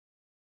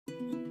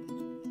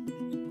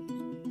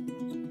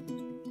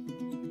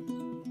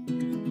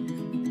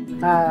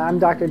I'm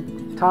Dr.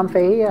 Tom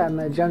Fahey. I'm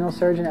a general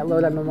surgeon at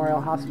Lodi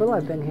Memorial Hospital.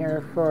 I've been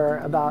here for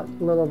about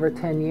a little over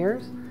 10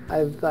 years.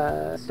 I've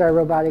started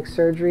robotic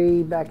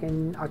surgery back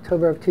in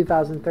October of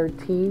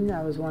 2013.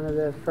 I was one of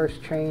the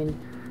first trained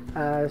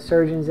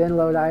surgeons in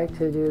Lodi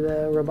to do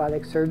the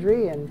robotic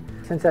surgery, and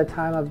since that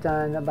time I've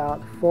done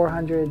about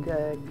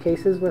 400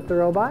 cases with the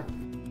robot.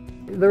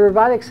 The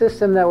robotic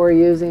system that we're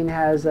using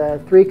has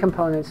three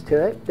components to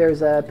it.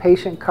 There's a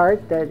patient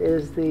cart that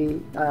is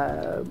the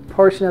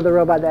portion of the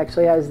robot that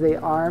actually has the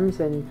arms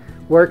and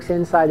works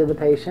inside of the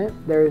patient.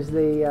 There's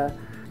the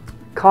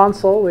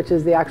console, which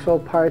is the actual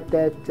part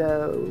that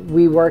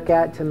we work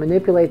at to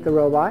manipulate the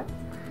robot.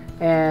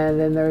 And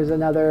then there's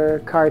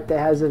another cart that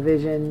has a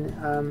vision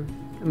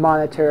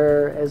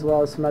monitor, as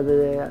well as some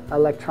other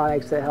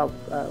electronics that help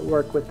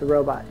work with the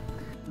robot.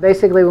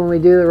 Basically, when we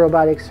do the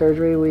robotic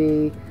surgery,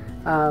 we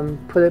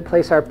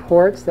place our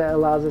ports that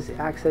allows us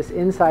access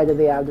inside of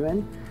the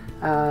abdomen,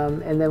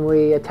 and then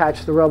we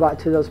attach the robot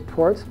to those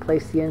ports,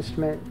 place the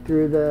instrument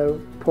through the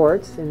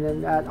ports, and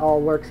then that all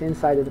works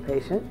inside of the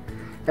patient.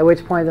 At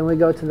which point then we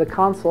go to the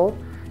console,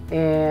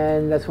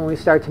 and that's when we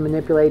start to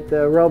manipulate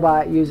the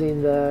robot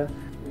using the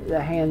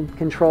hand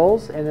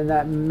controls, and then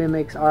that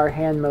mimics our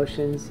hand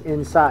motions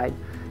inside.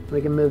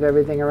 We can move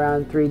everything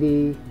around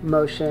 3D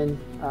motion,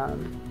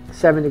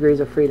 7 degrees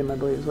of freedom, I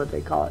believe is what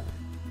they call it.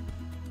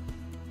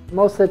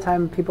 Most of the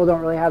time people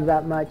don't really have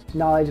that much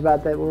knowledge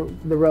about the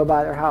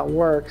robot or how it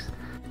works.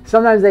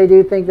 Sometimes they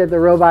do think that the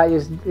robot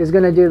is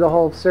going to do the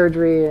whole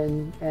surgery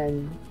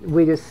and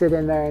we just sit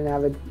in there and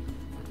have a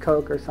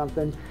Coke or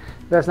something.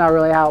 That's not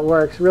really how it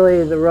works.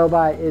 Really, the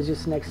robot is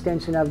just an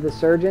extension of the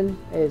surgeon.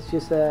 It's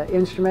just an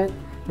instrument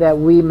that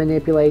we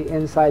manipulate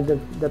inside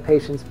the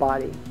patient's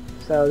body.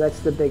 So that's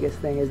the biggest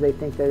thing, is they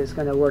think that it's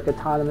going to work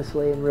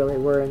autonomously, and really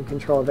we're in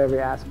control of every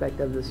aspect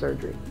of the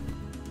surgery.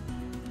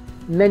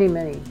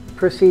 Many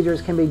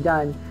procedures can be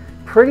done.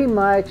 Pretty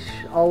much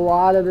a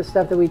lot of the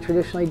stuff that we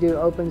traditionally do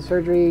open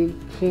surgery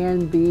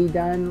can be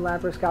done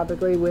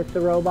laparoscopically with the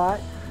robot.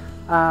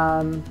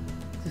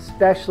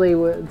 Especially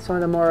with some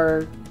of the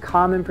more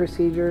common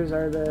procedures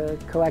are the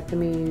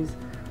colectomies,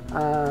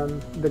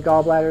 the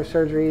gallbladder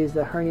surgeries,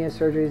 the hernia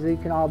surgeries. These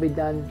can all be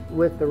done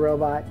with the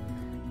robot.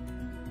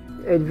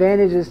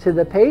 Advantages to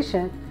the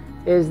patient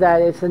is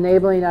that it's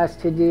enabling us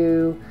to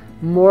do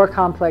more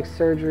complex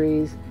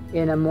surgeries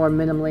in a more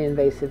minimally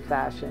invasive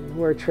fashion.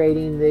 We're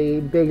trading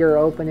the bigger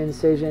open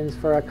incisions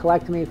for a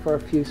colectomy for a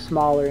few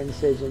smaller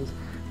incisions.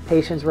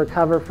 Patients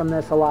recover from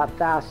this a lot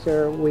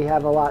faster. We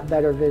have a lot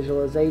better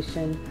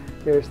visualization.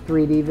 There's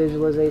 3D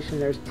visualization.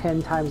 There's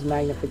 10 times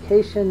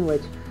magnification,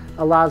 which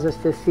allows us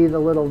to see the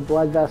little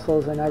blood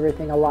vessels and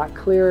everything a lot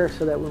clearer,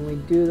 so that when we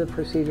do the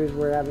procedures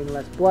we're having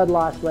less blood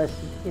loss,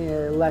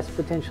 less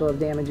potential of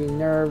damaging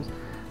nerves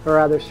or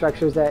other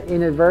structures that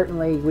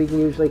inadvertently we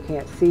usually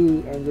can't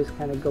see and just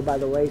kind of go by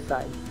the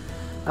wayside.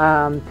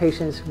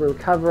 Patients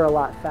recover a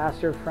lot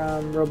faster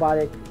from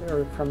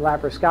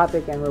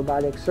laparoscopic and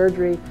robotic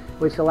surgery,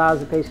 which allows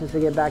the patients to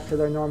get back to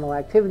their normal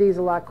activities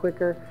a lot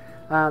quicker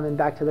and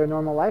back to their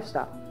normal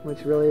lifestyle,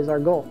 which really is our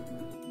goal.